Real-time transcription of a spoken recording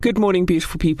Good morning,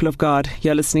 beautiful people of God.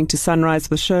 You're listening to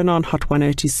Sunrise with Shona on Hot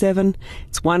 1027.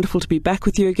 It's wonderful to be back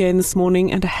with you again this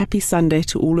morning, and a happy Sunday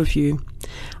to all of you.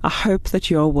 I hope that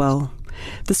you are well.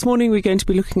 This morning we're going to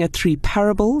be looking at 3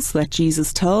 parables that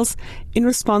Jesus tells in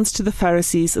response to the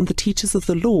Pharisees and the teachers of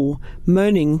the law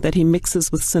moaning that he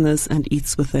mixes with sinners and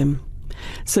eats with them.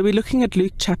 So we're looking at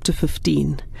Luke chapter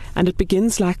 15, and it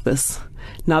begins like this.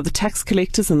 Now the tax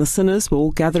collectors and the sinners were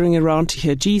all gathering around to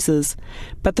hear Jesus,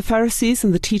 but the Pharisees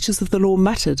and the teachers of the law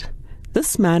muttered,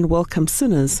 "This man welcomes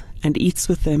sinners and eats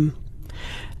with them."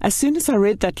 As soon as I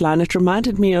read that line, it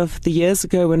reminded me of the years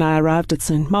ago when I arrived at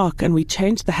St. Mark and we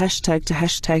changed the hashtag to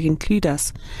hashtag include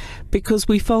us, because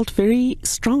we felt very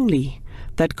strongly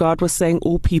that God was saying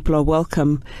all people are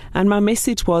welcome, and my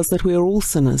message was that we are all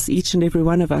sinners, each and every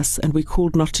one of us, and we're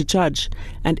called not to judge,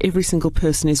 and every single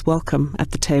person is welcome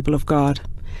at the table of God.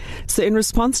 So in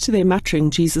response to their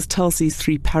muttering, Jesus tells these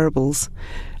 3 parables.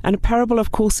 And a parable,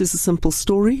 of course, is a simple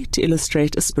story to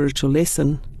illustrate a spiritual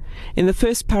lesson. In the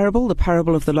first parable, the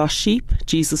parable of the lost sheep,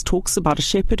 Jesus talks about a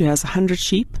shepherd who has 100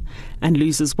 sheep and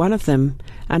loses one of them,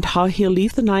 and how he'll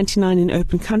leave the 99 in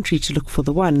open country to look for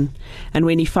the one. And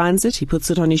when he finds it, he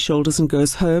puts it on his shoulders and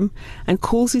goes home and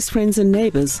calls his friends and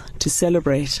neighbors to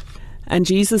celebrate. And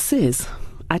Jesus says,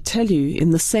 "I tell you, in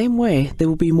the same way, there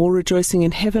will be more rejoicing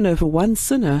in heaven over one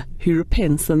sinner who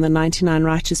repents than the 99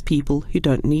 righteous people who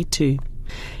don't need to."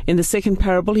 In the second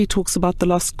parable, he talks about the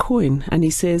lost coin, and he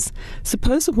says,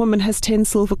 "Suppose a woman has 10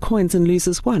 silver coins and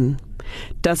loses one.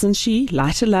 Doesn't she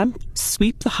light a lamp,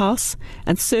 sweep the house,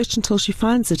 and search until she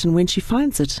finds it? And when she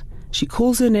finds it, she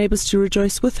calls her neighbors to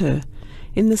rejoice with her.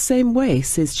 In the same way,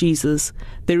 says Jesus,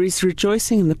 there is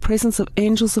rejoicing in the presence of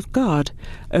angels of God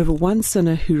over one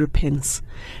sinner who repents."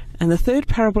 And the third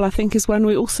parable, I think, is one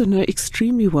we also know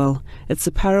extremely well. It's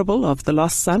the parable of the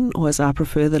lost son, or as I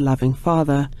prefer, the loving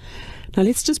father. Now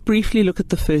let's just briefly look at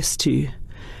the first 2.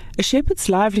 A shepherd's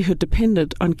livelihood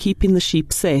depended on keeping the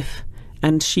sheep safe,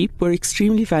 and sheep were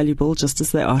extremely valuable just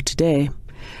as they are today.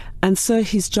 And so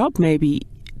his job maybe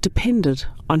depended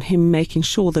on him making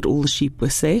sure that all the sheep were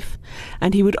safe,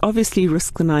 and he would obviously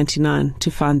risk the 99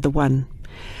 to find the one.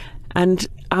 And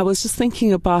I was just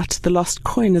thinking about the lost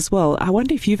coin as well. I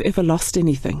wonder if you've ever lost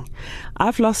anything.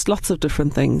 I've lost lots of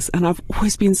different things, and I've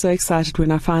always been so excited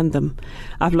when I find them.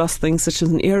 I've lost things such as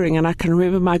an earring, and I can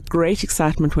remember my great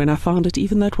excitement when I found it,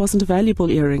 even though it wasn't a valuable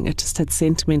earring. It just had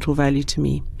sentimental value to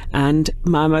me. And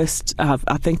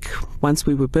I think once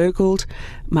we were burgled,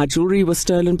 my jewelry was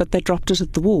stolen, but they dropped it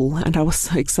at the wall, and I was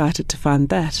so excited to find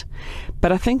that.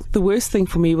 But I think the worst thing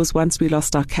for me was once we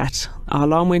lost our cat. Our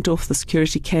alarm went off, the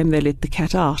security came, they let the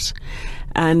cat out.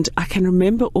 And I can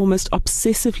remember almost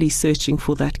obsessively searching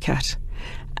for that cat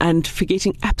and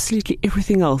forgetting absolutely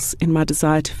everything else in my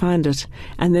desire to find it.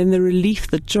 And then the relief,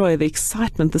 the joy, the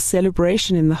excitement, the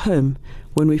celebration in the home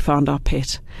when we found our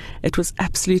pet. It was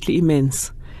absolutely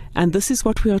immense. And this is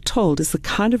what we are told is the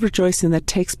kind of rejoicing that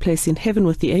takes place in heaven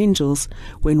with the angels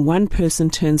when one person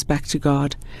turns back to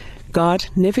God. God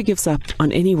never gives up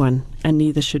on anyone, and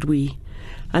neither should we.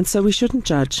 And so we shouldn't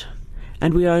judge.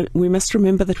 And we must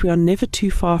remember that we are never too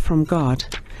far from God.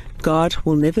 God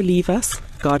will never leave us.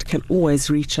 God can always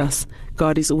reach us.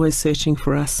 God is always searching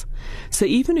for us. So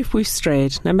even if we've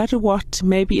strayed, no matter what,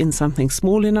 maybe in something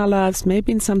small in our lives,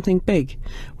 maybe in something big,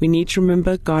 we need to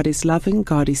remember God is loving,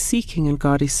 God is seeking, and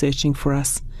God is searching for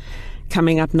us.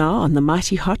 Coming up now on the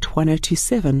Mighty Hot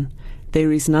 1027,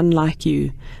 there is none like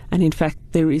you, and in fact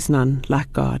there is none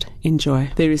like God. Enjoy.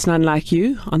 There is none like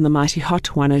you on the Mighty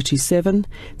Hot 1027.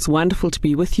 It's wonderful to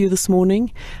be with you this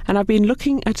morning, and I've been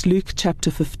looking at Luke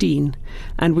chapter 15,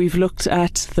 and we've looked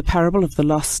at the parable of the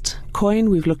lost coin,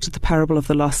 we've looked at the parable of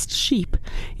the lost sheep,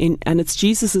 and it's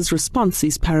Jesus' response,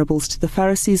 these parables, to the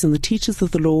Pharisees and the teachers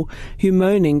of the law who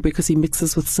moaning because he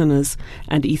mixes with sinners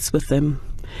and eats with them.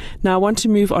 Now I want to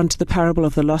move on to the parable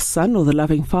of the lost son, or the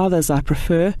loving father as I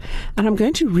prefer, and I'm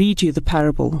going to read you the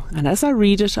parable. And as I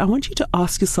read it, I want you to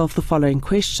ask yourself the following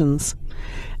questions.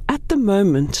 At the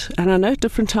moment, and I know at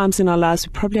different times in our lives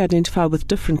we probably identify with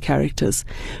different characters,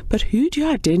 but who do you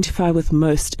identify with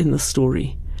most in the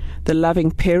story? The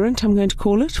loving parent, I'm going to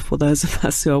call it, for those of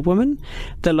us who are women,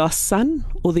 the lost son,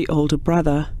 or the older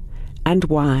brother, and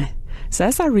why? So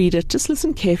as I read it, just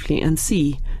listen carefully and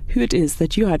see who it is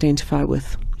that you identify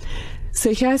with.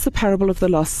 So here's the parable of the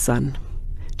lost son.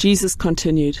 Jesus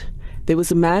continued, "There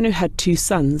was a man who had 2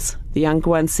 sons. The younger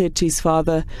one said to his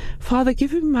father, 'Father,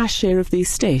 give me my share of the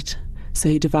estate.' So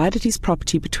he divided his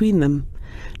property between them.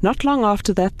 Not long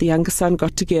after that, the younger son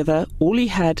got together all he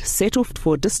had, set off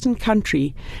for a distant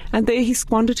country, and there he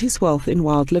squandered his wealth in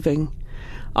wild living.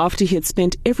 After he had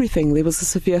spent everything, there was a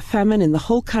severe famine in the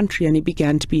whole country, and he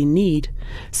began to be in need.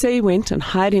 So he went and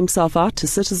hired himself out to a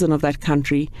citizen of that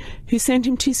country, who sent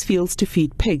him to his fields to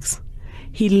feed pigs.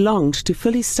 He longed to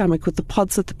fill his stomach with the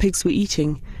pods that the pigs were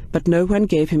eating, but no one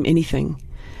gave him anything.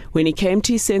 When he came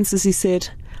to his senses, he said,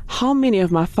 "How many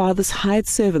of my father's hired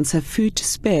servants have food to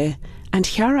spare, and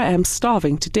here I am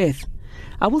starving to death?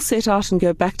 I will set out and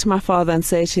go back to my father and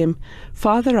say to him,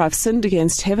 'Father, I've sinned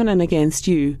against heaven and against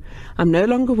you. I'm no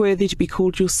longer worthy to be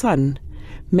called your son.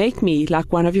 Make me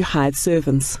like one of your hired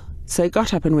servants.' So he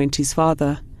got up and went to his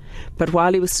father. But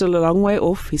while he was still a long way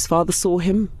off, his father saw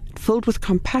him, filled with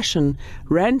compassion,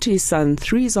 ran to his son,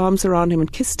 threw his arms around him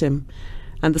and kissed him.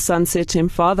 And the son said to him,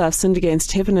 'Father, I've sinned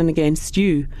against heaven and against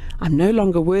you. I'm no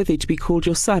longer worthy to be called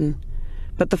your son.'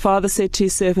 But the father said to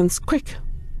his servants, 'Quick,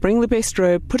 bring the best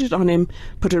robe, put it on him,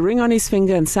 put a ring on his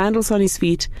finger and sandals on his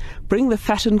feet. Bring the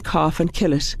fattened calf and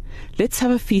kill it. Let's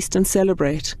have a feast and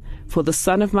celebrate. For the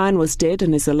son of mine was dead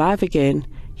and is alive again.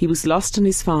 He was lost and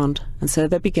is found.' And so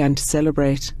they began to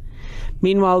celebrate.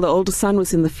 Meanwhile the older son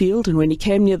was in the field, and when he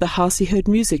came near the house he heard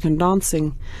music and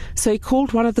dancing. So he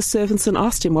called one of the servants and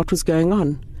asked him what was going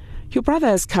on. 'Your brother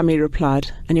has come,' he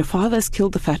replied, 'and your father has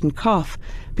killed the fattened calf,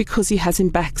 because he has him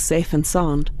back safe and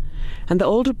sound.' And the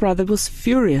older brother was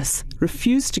furious,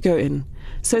 refused to go in.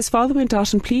 So his father went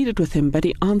out and pleaded with him, but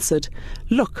he answered,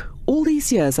 'Look, all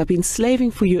these years I've been slaving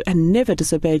for you and never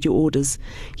disobeyed your orders.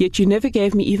 Yet you never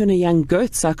gave me even a young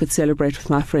goat so I could celebrate with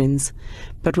my friends.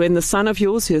 But when the son of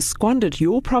yours who has squandered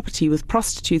your property with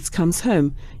prostitutes comes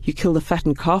home, you kill the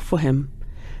fattened calf for him.'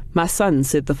 'My son,'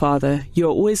 said the father, 'you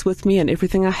are always with me and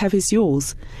everything I have is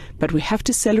yours. But we have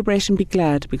to celebrate and be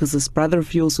glad, because this brother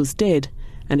of yours was dead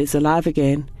and is alive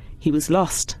again. He was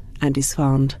lost and is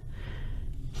found.'"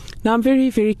 Now I'm very,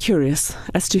 very curious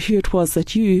as to who it was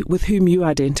with whom you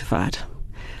identified.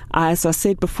 As I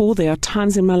said before, there are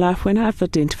times in my life when I've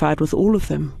identified with all of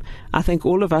them. I think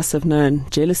all of us have known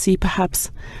jealousy,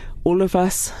 perhaps. All of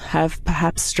us have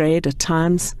perhaps strayed at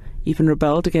times, even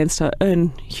rebelled against our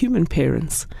own human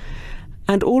parents.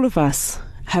 And all of us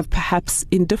have perhaps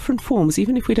in different forms,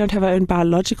 even if we don't have our own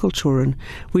biological children,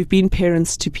 we've been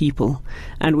parents to people,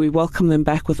 and we welcome them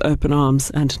back with open arms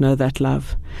and know that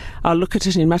love. I'll look at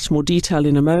it in much more detail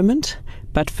in a moment,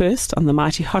 but first on the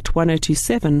Mighty Hot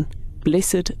 102.7,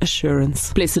 Blessed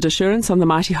Assurance. Blessed Assurance on the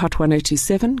Mighty Hot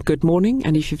 102.7. Good morning,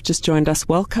 and if you've just joined us,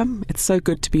 welcome. It's so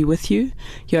good to be with you.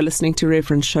 You're listening to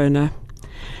Reverend Shona.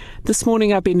 This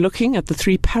morning I've been looking at the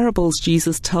 3 parables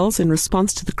Jesus tells in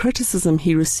response to the criticism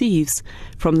he receives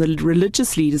from the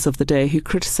religious leaders of the day who are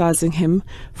criticizing him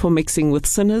for mixing with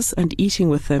sinners and eating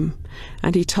with them.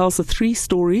 And he tells the 3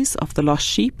 stories of the lost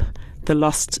sheep, the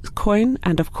lost coin,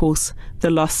 and of course the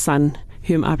lost son,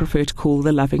 whom I prefer to call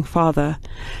the loving Father.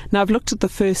 Now I've looked at the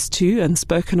first 2 and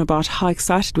spoken about how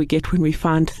excited we get when we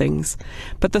find things.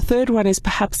 But the third one is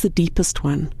perhaps the deepest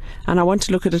one, and I want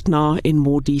to look at it now in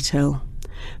more detail.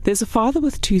 There's a father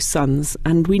with 2 sons,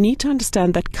 and we need to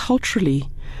understand that culturally,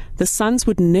 the sons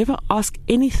would never ask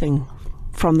anything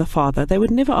from the father. They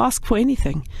would never ask for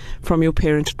anything from your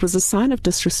parent. It was a sign of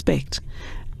disrespect.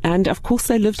 And of course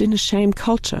they lived in a shame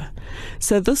culture.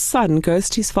 So this son goes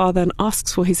to his father and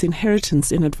asks for his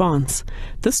inheritance in advance.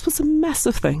 This was a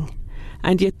massive thing,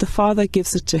 and yet the father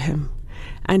gives it to him.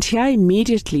 And here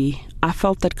immediately I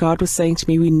felt that God was saying to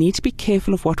me, we need to be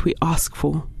careful of what we ask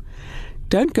for.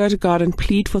 Don't go to God and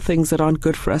plead for things that aren't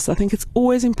good for us. I think it's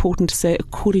always important to say,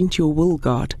 according to your will,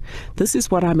 God. This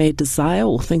is what I may desire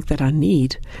or think that I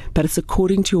need, but it's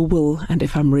according to your will and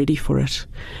if I'm ready for it.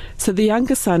 So the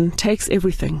younger son takes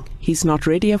everything. He's not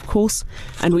ready, of course,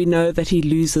 and we know that he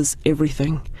loses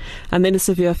everything. And then a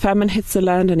severe famine hits the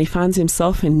land and he finds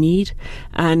himself in need,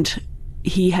 and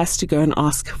he has to go and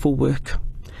ask for work.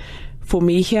 For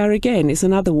me, here again is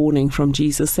another warning from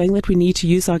Jesus, saying that we need to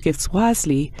use our gifts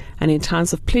wisely, and in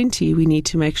times of plenty we need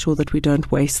to make sure that we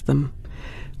don't waste them.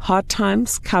 Hard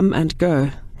times come and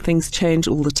go. Things change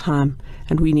all the time,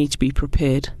 and we need to be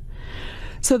prepared.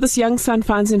 So this young son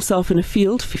finds himself in a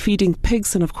field feeding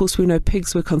pigs, and of course we know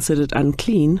pigs were considered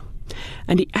unclean,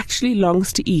 and he actually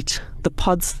longs to eat the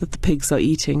pods that the pigs are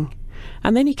eating.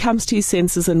 And then he comes to his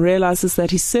senses and realizes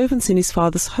that his servants in his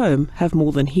father's home have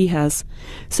more than he has.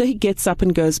 So he gets up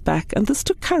and goes back, and this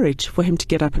took courage for him to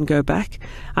get up and go back.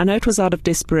 I know it was out of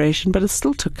desperation, but it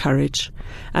still took courage.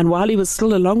 And while he was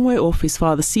still a long way off, his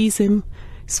father sees him,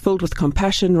 is filled with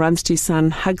compassion, runs to his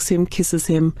son, hugs him, kisses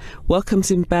him, welcomes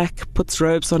him back, puts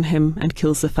robes on him, and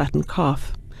kills the fattened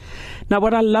calf. Now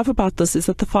what I love about this is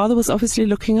that the father was obviously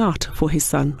looking out for his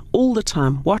son all the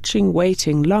time, watching,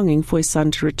 waiting, longing for his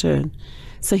son to return.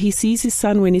 So he sees his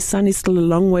son when his son is still a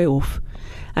long way off,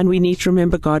 And we need to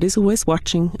remember God is always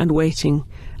watching and waiting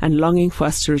and longing for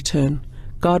us to return.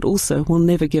 God also will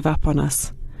never give up on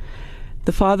us.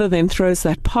 The Father then throws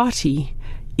that party,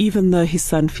 even though his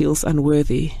Son feels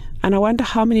unworthy. And I wonder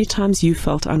how many times you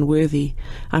felt unworthy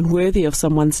of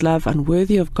someone's love,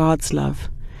 unworthy of God's love.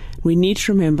 We need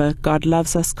to remember God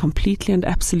loves us completely and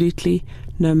absolutely,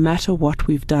 no matter what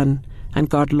we've done, and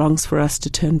God longs for us to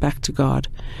turn back to God.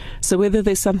 So whether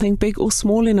there's something big or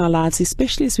small in our lives,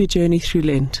 especially as we journey through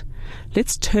Lent,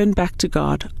 let's turn back to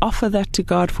God, offer that to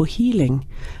God for healing,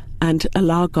 and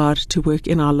allow God to work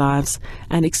in our lives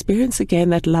and experience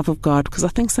again that love of God, because I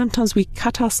think sometimes we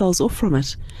cut ourselves off from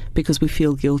it because we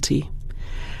feel guilty.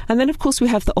 And then, of course, we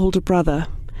have the older brother.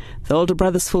 The older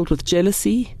brother's filled with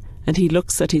jealousy, and he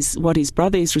looks at what his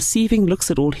brother is receiving,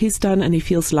 looks at all he's done, and he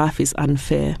feels life is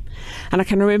unfair. And I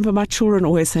can remember my children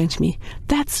always saying to me,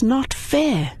 "That's not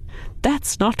fair.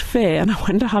 That's not fair." And I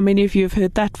wonder how many of you have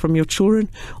heard that from your children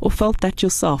or felt that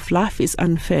yourself. Life is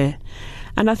unfair.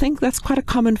 And I think that's quite a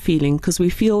common feeling, because we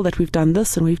feel that we've done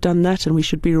this and we've done that and we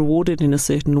should be rewarded in a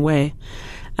certain way.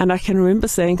 And I can remember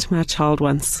saying to my child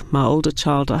once, my older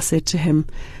child, I said to him,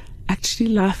 actually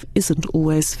life isn't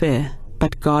always fair,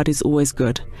 but God is always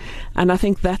good. And I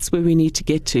think that's where we need to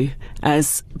get to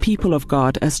as people of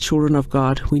God, as children of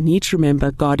God. We need to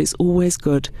remember God is always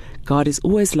good, God is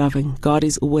always loving, God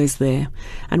is always there.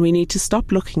 And we need to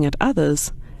stop looking at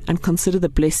others and consider the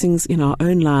blessings in our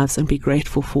own lives and be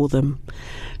grateful for them.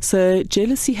 So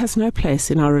jealousy has no place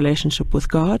in our relationship with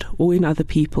God or in other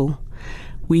people.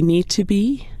 We need to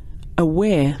be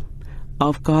aware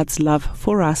of God's love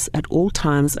for us at all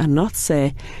times and not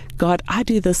say, God, I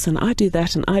do this and I do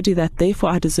that and I do that, therefore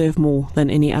I deserve more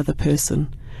than any other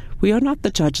person. We are not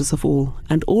the judges of all,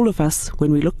 and all of us,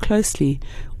 when we look closely,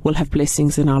 will have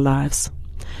blessings in our lives.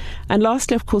 And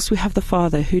lastly, of course, we have the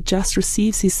Father who just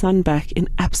receives his Son back in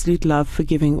absolute love,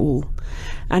 forgiving all.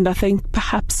 And I think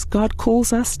perhaps God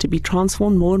calls us to be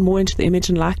transformed more and more into the image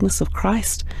and likeness of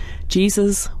Christ.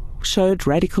 Jesus showed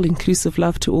radical inclusive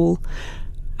love to all.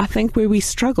 I think where we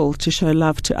struggle to show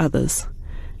love to others,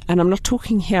 and I'm not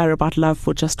talking here about love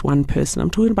for just one person, I'm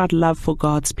talking about love for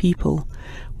God's people.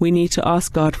 We need to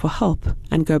ask God for help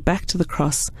and go back to the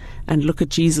cross and look at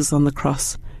Jesus on the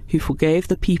cross, who forgave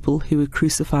the people who were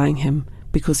crucifying him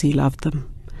because he loved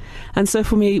them. And so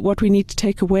for me, what we need to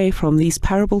take away from these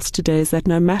parables today is that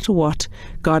no matter what,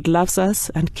 God loves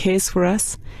us and cares for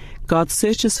us. God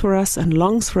searches for us and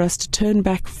longs for us to turn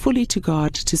back fully to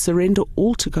God, to surrender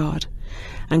all to God.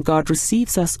 And God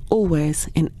receives us always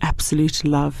in absolute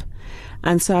love.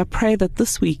 And so I pray that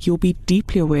this week you'll be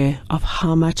deeply aware of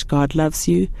how much God loves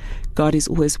you. God is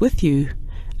always with you.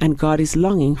 And God is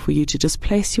longing for you to just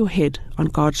place your head on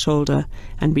God's shoulder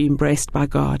and be embraced by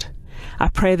God. I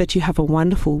pray that you have a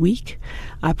wonderful week.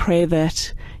 I pray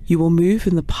that you will move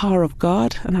in the power of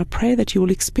God, and I pray that you will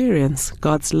experience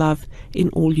God's love in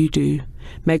all you do.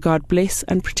 May God bless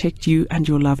and protect you and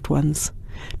your loved ones.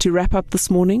 To wrap up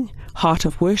this morning, heart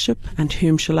of worship, and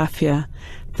whom shall I fear?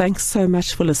 Thanks so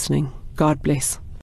much for listening. God bless.